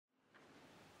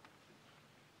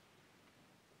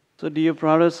So, dear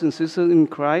brothers and sisters in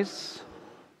Christ,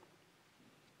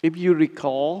 if you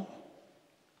recall,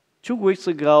 2 weeks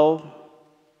ago,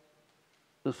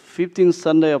 the 15th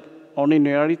Sunday of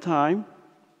Ordinary Time,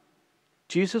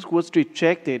 Jesus was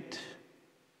rejected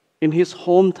in his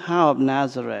hometown of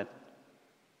Nazareth.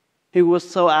 He was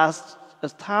so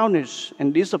astonished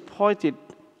and disappointed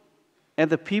at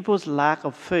the people's lack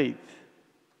of faith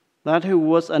that he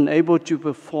was unable to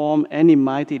perform any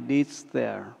mighty deeds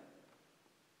there.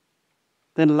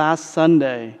 Then last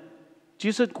Sunday,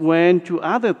 Jesus went to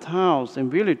other towns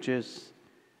and villages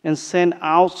and sent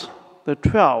out the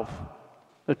 12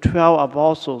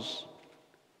 apostles,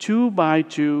 2 by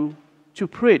 2, to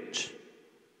preach,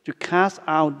 to cast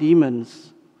out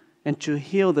demons, and to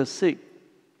heal the sick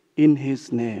in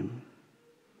his name.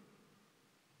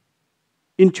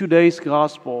 In today's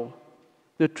gospel,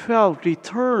 the 12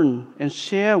 return and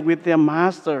share with their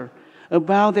master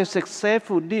about their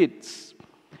successful deeds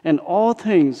and all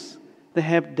things they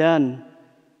have done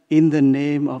in the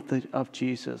name of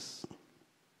Jesus.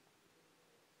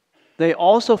 They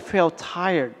also felt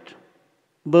tired,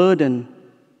 burdened,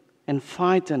 and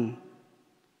frightened,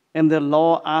 and the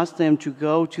Lord asked them to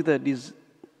go to the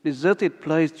deserted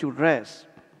place to rest,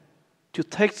 to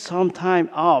take some time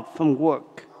off from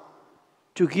work,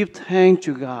 to give thanks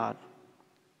to God,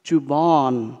 to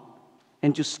bond,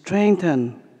 and to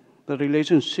strengthen the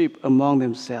relationship among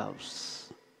themselves.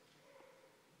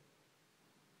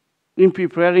 In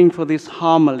preparing for this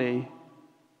homily,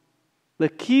 the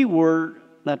key word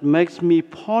that makes me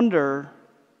ponder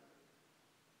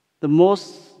the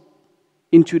most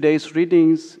in today's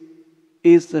readings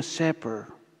is the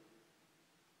shepherd.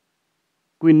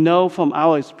 We know from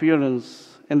our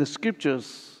experience and the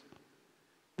scriptures,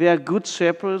 there are good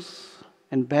shepherds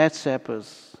and bad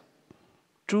shepherds,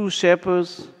 true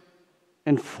shepherds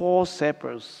and false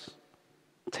shepherds,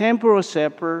 temporal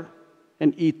shepherd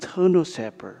and eternal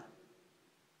shepherd.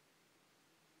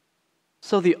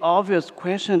 So the obvious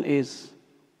question is,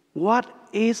 what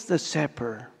is the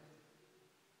shepherd?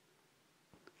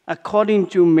 According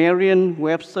to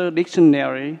Merriam-Webster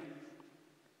Dictionary,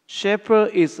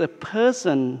 shepherd is a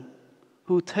person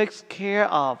who takes care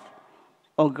of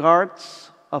or guards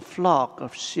a flock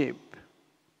of sheep.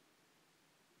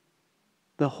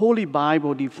 The Holy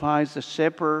Bible defines the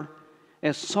shepherd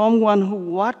as someone who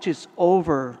watches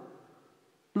over,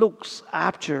 looks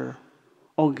after,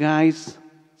 or guides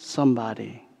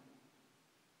somebody.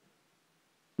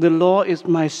 The Lord is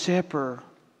my shepherd.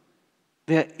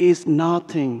 There is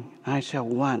nothing I shall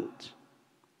want.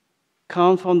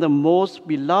 Come from the most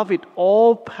beloved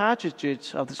all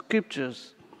passages of the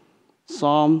scriptures,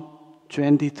 Psalm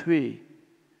 23,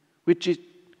 which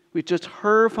we just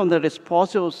heard from the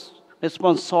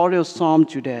responsorial psalm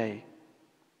today.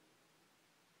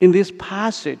 In this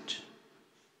passage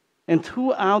and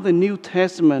throughout the New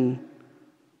Testament,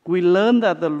 we learn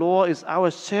that the Lord is our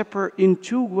shepherd in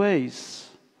 2 ways.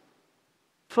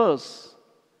 First,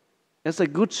 as a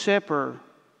good shepherd,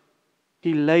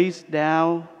 he lays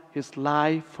down his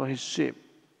life for his sheep.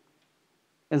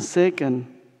 And second,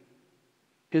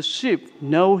 his sheep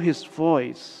know his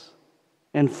voice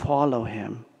and follow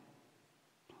him.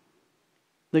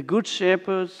 The good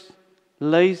shepherd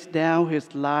lays down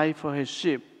his life for his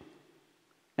sheep,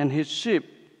 and his sheep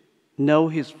know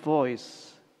his voice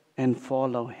and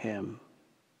follow him.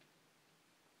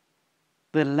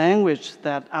 The language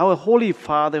that our Holy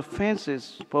Father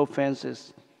Pope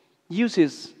Francis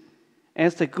uses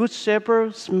as the Good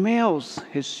Shepherd smells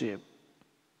his sheep.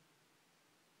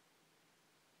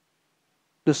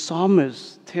 The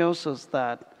psalmist tells us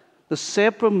that the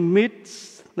shepherd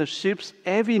meets the sheep's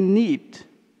every need: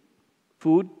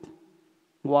 food,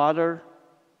 water,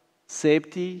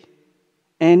 safety,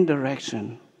 and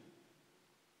direction.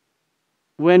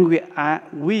 When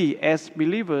we as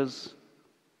believers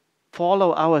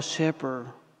follow our shepherd,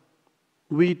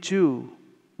 we too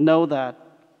know that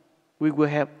we will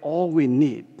have all we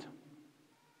need.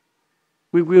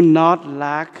 We will not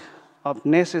lack of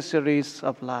necessaries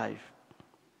of life,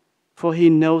 for he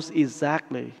knows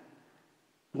exactly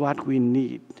what we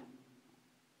need.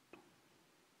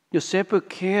 Your shepherd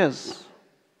cares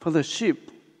for the sheep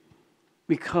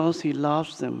because he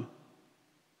loves them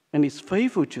and is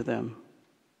faithful to them.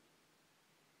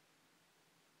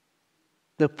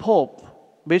 The Pope,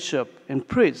 Bishop, and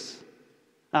priest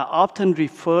are often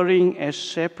referring as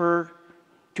shepherd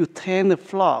to tend the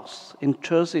flocks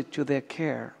entrusted to their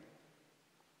care.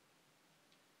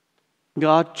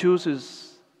 God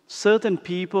chooses certain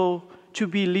people to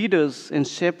be leaders and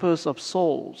shepherds of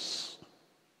souls.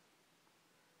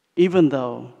 Even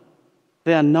though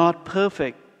they are not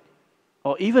perfect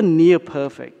or even near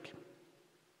perfect,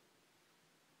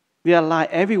 We are like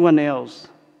everyone else,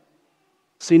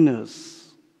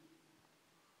 sinners.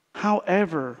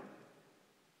 However,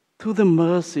 through the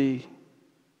mercy,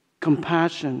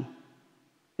 compassion,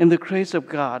 and the grace of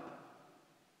God,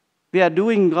 we are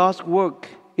doing God's work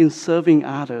in serving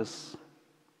others.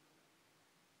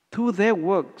 Through their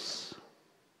works,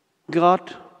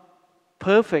 God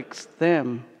perfects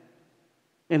them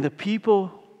and the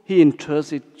people He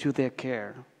entrusted to their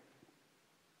care.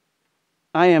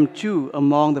 I am too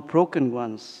among the broken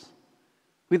ones.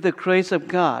 With the grace of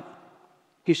God,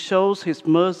 He shows His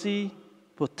mercy,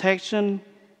 protection,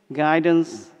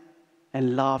 guidance,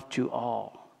 and love to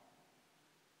all.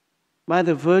 By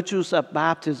the virtues of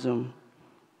baptism,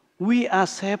 we are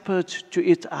shepherds to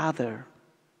each other.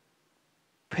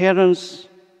 Parents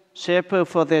shepherd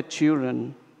for their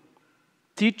children.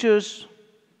 Teachers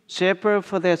shepherd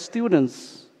for their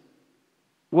students.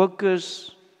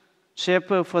 Workers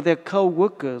shepherd for their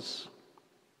co-workers.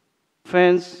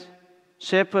 Friends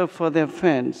shepherd for their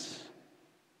friends.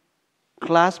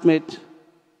 Classmates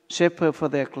shepherd for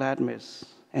their classmates,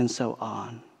 and so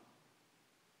on.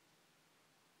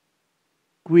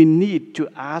 We need to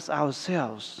ask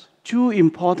ourselves two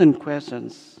important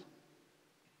questions.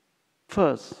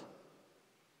 First,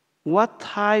 what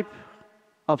type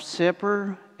of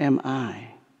shepherd am I?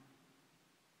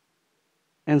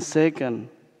 And second,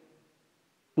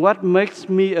 what makes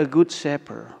me a good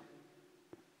shepherd?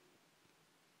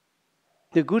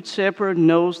 The good shepherd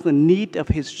knows the need of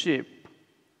his sheep.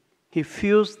 He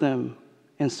feels them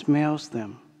and smells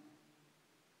them.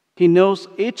 He knows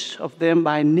each of them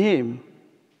by name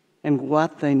and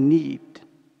what they need.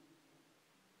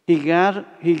 He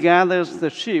gathers the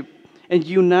sheep and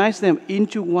unites them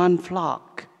into one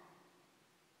flock.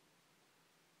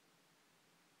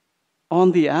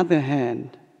 On the other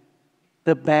hand,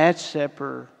 the bad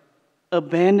shepherd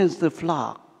abandons the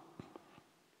flock.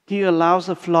 He allows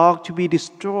the flock to be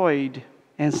destroyed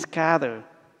and scattered,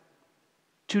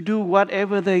 to do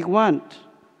whatever they want.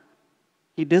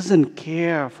 He doesn't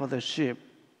care for the sheep.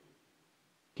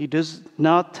 He does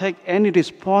not take any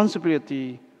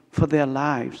responsibility for their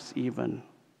lives even.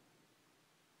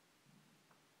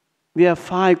 There are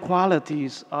 5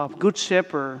 qualities of good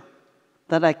shepherd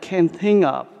that I can think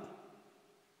of.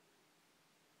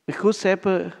 The good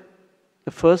shepherd,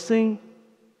 the first thing,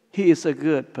 he is a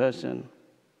good person.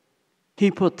 He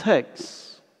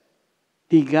protects,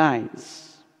 he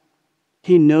guides,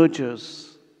 he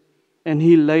nurtures, and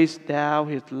he lays down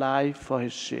his life for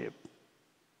his sheep.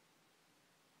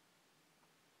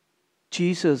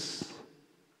 Jesus,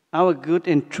 our good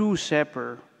and true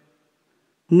shepherd,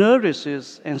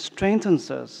 nourishes and strengthens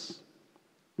us,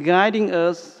 guiding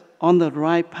us on the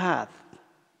right path.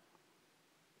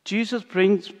 Jesus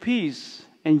brings peace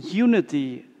and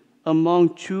unity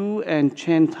among Jews and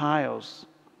Gentiles,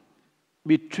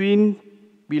 between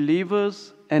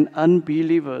believers and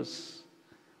unbelievers,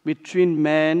 between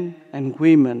men and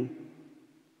women,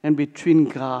 and between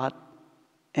God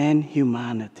and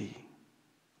humanity.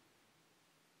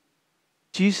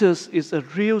 Jesus is a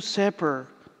real shepherd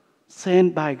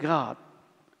sent by God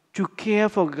to care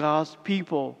for God's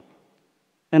people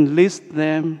and lead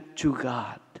them to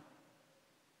God.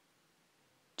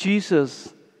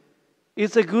 Jesus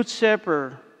is a good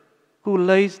shepherd who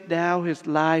lays down his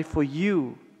life for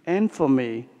you and for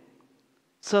me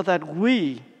so that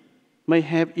we may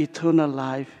have eternal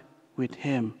life with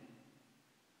him.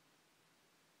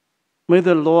 May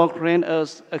the Lord grant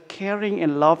us a caring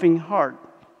and loving heart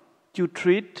to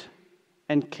treat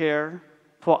and care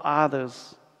for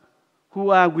others who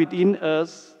are within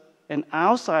us and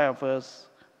outside of us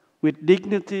with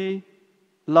dignity,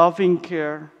 loving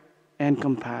care, and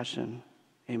compassion.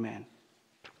 Amen.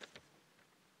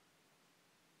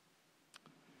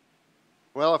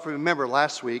 Well, if we remember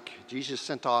last week, Jesus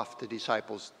sent off the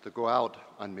disciples to go out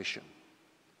on mission.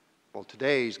 Well,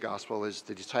 today's gospel is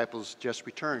the disciples just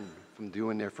returned from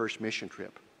doing their first mission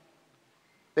trip.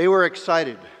 They were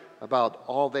excited about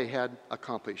all they had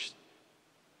accomplished.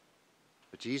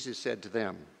 But Jesus said to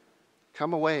them,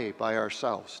 "Come away by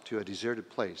ourselves to a deserted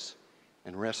place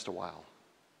and rest a while."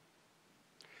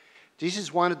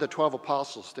 Jesus wanted the 12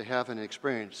 apostles to have an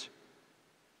experience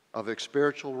of a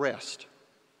spiritual rest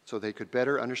so they could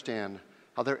better understand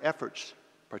how their efforts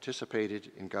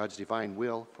participated in God's divine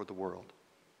will for the world,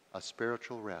 a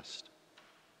spiritual rest.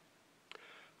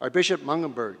 Our Bishop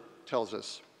Mungenberg tells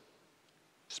us,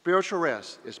 spiritual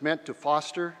rest is meant to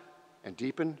foster and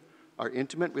deepen our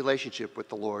intimate relationship with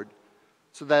the Lord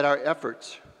so that our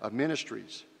efforts of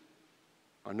ministries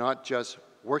are not just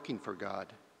working for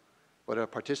God, but a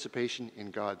participation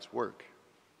in God's work.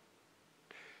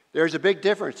 There's a big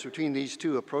difference between these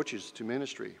two approaches to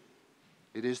ministry.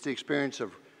 It is the experience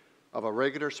of a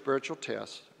regular spiritual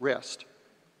rest,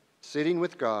 sitting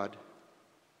with God,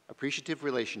 appreciative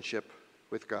relationship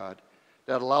with God,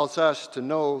 that allows us to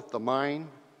know the mind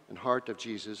and heart of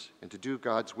Jesus and to do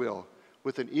God's will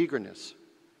with an eagerness,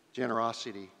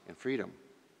 generosity, and freedom.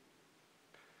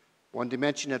 One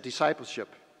dimension of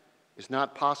discipleship is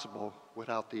not possible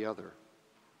without the other.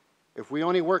 If we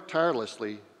only work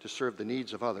tirelessly to serve the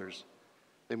needs of others,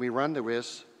 then we run the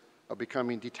risk of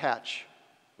becoming detached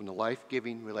from the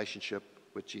life-giving relationship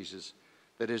with Jesus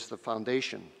that is the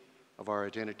foundation of our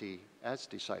identity as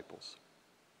disciples.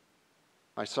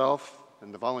 Myself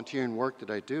and the volunteering work that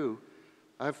I do,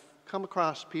 I've come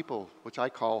across people which I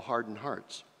call hardened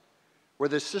hearts, where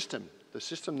the system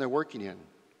they're working in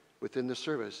within the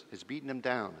service has beaten them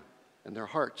down in their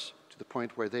hearts to the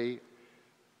point where they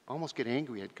almost get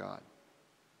angry at God.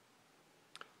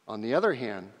 On the other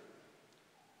hand,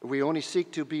 if we only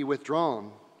seek to be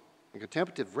withdrawn in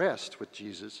contemplative rest with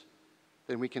Jesus,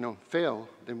 then we can fail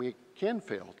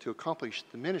to accomplish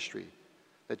the ministry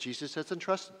that Jesus has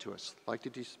entrusted to us, like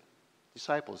the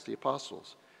disciples, the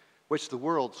apostles, which the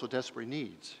world so desperately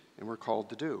needs and we're called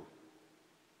to do.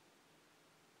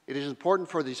 It is important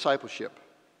for the disciples,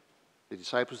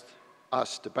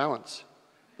 us, to balance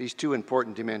these two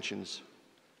important dimensions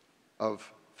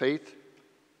of faith,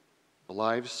 the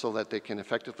lives, so that they can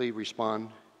effectively respond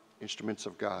instruments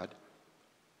of God.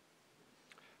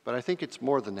 But I think it's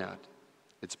more than that.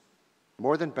 It's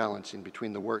more than balancing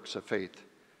between the works of faith,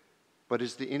 but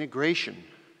is the integration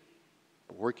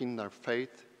of working our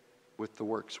faith with the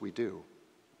works we do.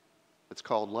 It's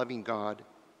called loving God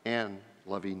and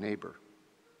loving neighbor.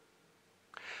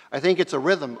 I think it's a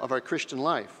rhythm of our Christian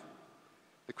life.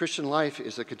 The Christian life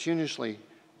is a continuously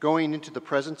going into the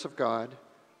presence of God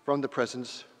from the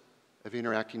presence of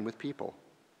interacting with people,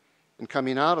 and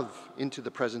coming into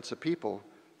the presence of people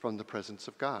from the presence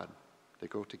of God. They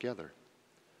go together.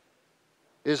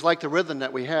 It is like the rhythm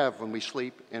that we have when we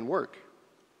sleep and work.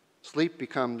 Sleep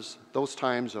becomes those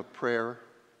times of prayer,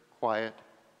 quiet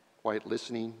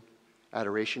listening,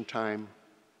 adoration time,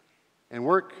 and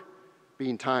work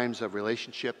being times of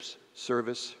relationships,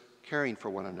 service, caring for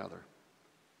one another.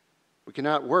 We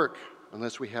cannot work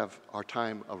unless we have our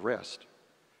time of rest,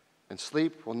 and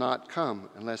sleep will not come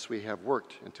unless we have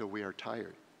worked until we are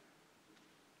tired.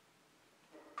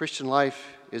 Christian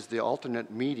life is the alternate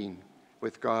meeting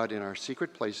with God in our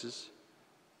secret places,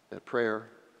 that prayer,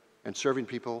 and serving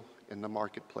people in the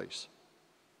marketplace.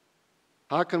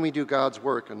 How can we do God's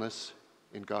work unless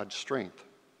in God's strength?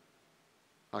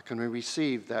 How can we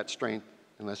receive that strength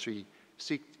unless we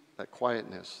seek that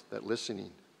quietness, that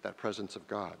listening, that presence of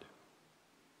God?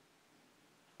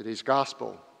 Today's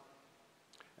gospel,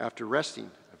 after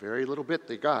resting, a very little bit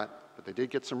they got, but they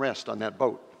did get some rest on that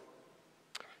boat.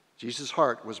 Jesus'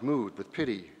 heart was moved with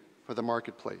pity for the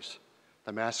marketplace,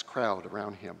 the massed crowd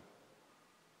around him.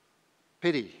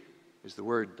 Pity is the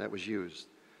word that was used.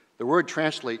 The word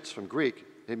translates from Greek.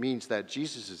 It means that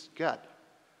Jesus' gut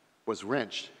was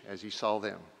wrenched as he saw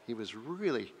them. He was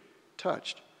really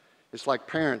touched. It's like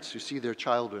parents who see their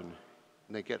children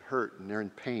and they get hurt and they're in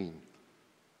pain.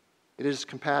 It is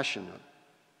compassionate,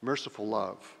 merciful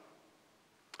love.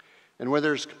 And where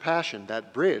there's compassion,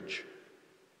 that bridge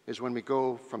is when we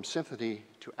go from symphony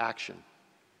to action,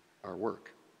 our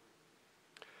work.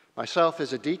 Myself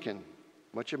as a deacon,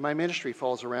 much of my ministry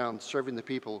falls around serving the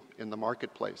people in the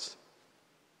marketplace.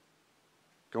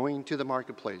 Going to the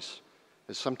marketplace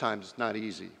is sometimes not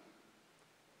easy.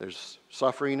 There's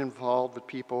suffering involved with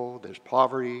people, there's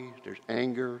poverty, there's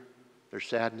anger, there's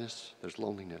sadness, there's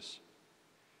loneliness.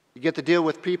 You get to deal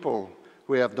with people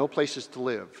who have no places to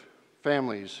live,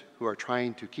 families who are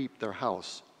trying to keep their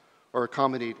house or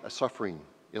accommodate a suffering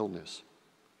illness.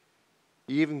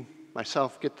 You even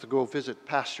myself get to go visit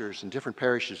pastors in different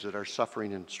parishes that are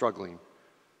suffering and struggling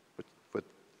with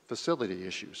facility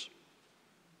issues.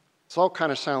 This all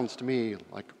kind of sounds to me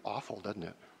like awful, doesn't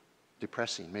it?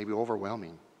 Depressing, maybe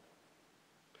overwhelming.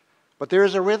 But there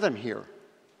is a rhythm here,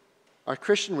 our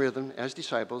Christian rhythm as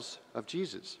disciples of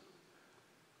Jesus.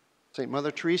 St.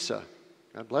 Mother Teresa,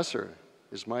 God bless her,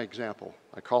 is my example.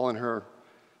 I call on her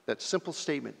that simple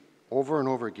statement over and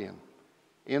over again.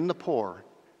 In the poor,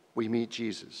 we meet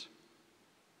Jesus.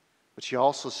 But she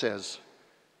also says,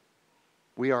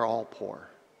 we are all poor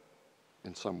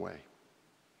in some way.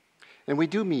 And we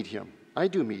do meet him. I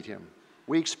do meet him.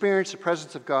 We experience the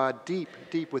presence of God deep,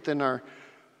 deep within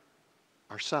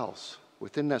ourselves,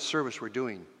 within that service we're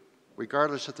doing,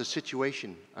 regardless of the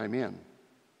situation I'm in.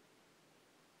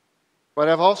 But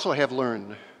I've also have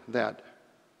learned that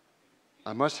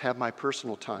I must have my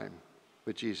personal time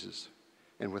with Jesus.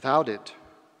 And without it,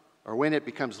 or when it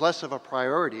becomes less of a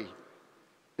priority,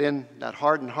 then that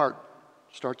hardened heart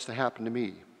starts to happen to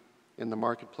me in the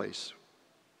marketplace.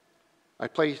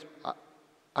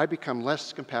 I become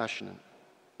less compassionate,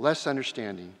 less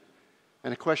understanding,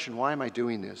 and I question, why am I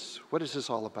doing this? What is this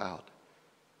all about?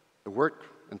 The work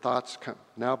and thoughts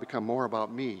now become more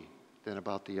about me than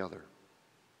about the other.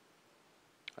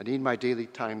 I need my daily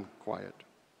time quiet,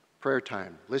 prayer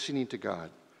time, listening to God,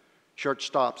 short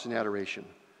stops in adoration.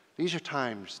 These are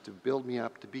times to build me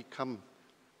up, to become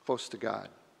close to God.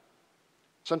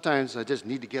 Sometimes I just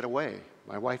need to get away.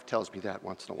 My wife tells me that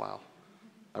once in a while.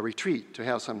 A retreat, to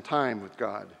have some time with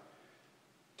God,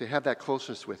 to have that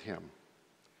closeness with Him.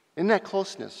 In that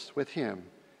closeness with Him,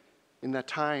 in that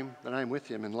time that I'm with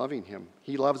Him and loving Him,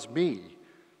 He loves me.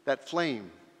 That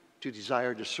flame to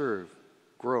desire to serve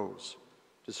grows.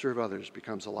 To serve others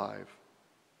becomes alive.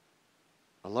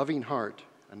 A loving heart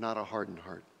and not a hardened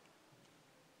heart.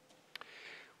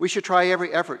 We should try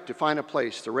every effort to find a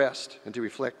place to rest and to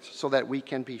reflect so that we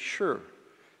can be sure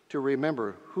to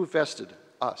remember who vested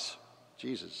us,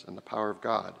 Jesus, and the power of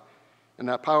God, and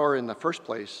that power in the first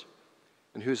place,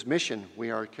 and whose mission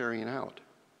we are carrying out.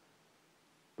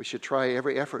 We should try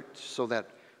every effort so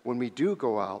that when we do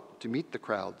go out to meet the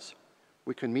crowds,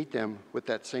 we can meet them with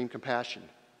that same compassion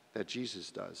that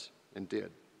Jesus does and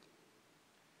did.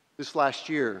 This last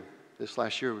year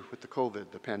with the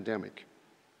COVID, the pandemic,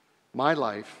 my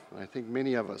life, and I think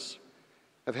many of us,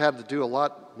 have had to do a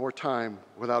lot more time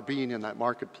without being in that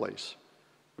marketplace.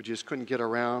 We just couldn't get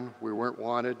around. We weren't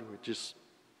wanted. We just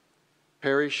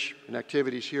parish and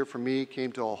activities here for me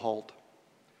came to a halt.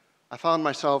 I found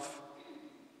myself,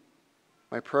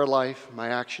 my prayer life, my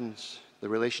actions, the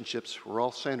relationships were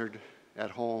all centered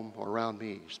at home or around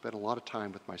me. Spent a lot of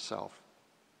time with myself.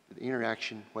 The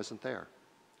interaction wasn't there.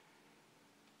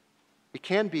 It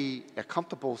can be a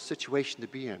comfortable situation to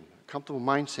be in, a comfortable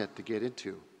mindset to get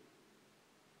into.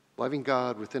 Loving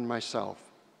God within myself,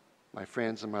 my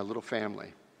friends, and my little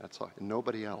family. That's all, and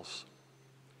nobody else.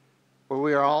 But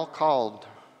we are all called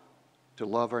to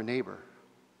love our neighbor.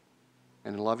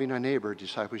 And in loving our neighbor,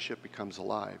 discipleship becomes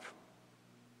alive.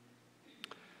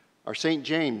 Our St.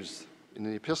 James, in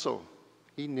the epistle,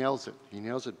 he nails it. He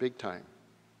nails it big time.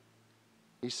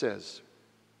 He says,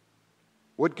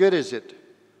 "What good is it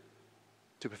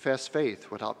to profess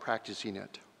faith without practicing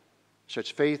it?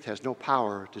 Such faith has no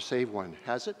power to save one,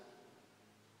 has it?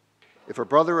 If a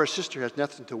brother or sister has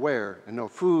nothing to wear and no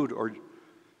food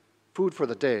for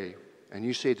the day, and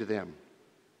you say to them,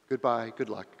 'Goodbye, good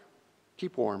luck,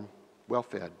 keep warm, well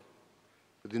fed,'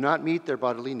 but do not meet their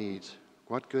bodily needs,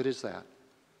 what good is that?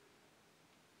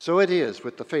 So it is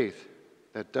with the faith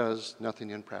that does nothing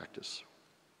in practice."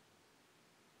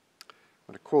 I'm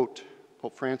going to quote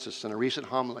Pope Francis in a recent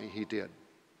homily he did.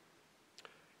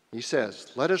 He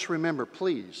says, "Let us remember,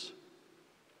 please,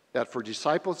 that for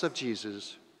disciples of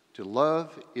Jesus, to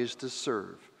love is to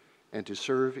serve, and to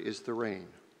serve is the reign.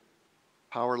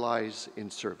 Power lies in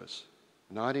service,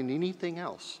 not in anything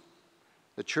else.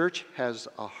 The church has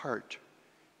a heart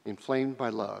inflamed by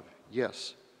love,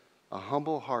 yes, a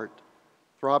humble heart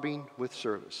throbbing with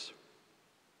service."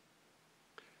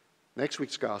 Next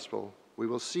week's gospel, we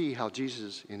will see how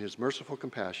Jesus, in his merciful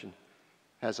compassion,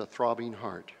 has a throbbing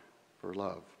heart for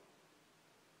love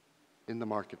in the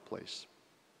marketplace.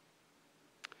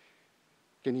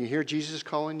 Can you hear Jesus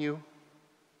calling you?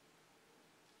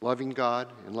 Loving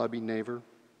God and loving neighbor.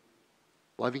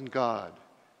 Loving God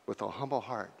with a humble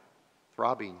heart,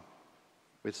 throbbing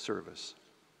with service.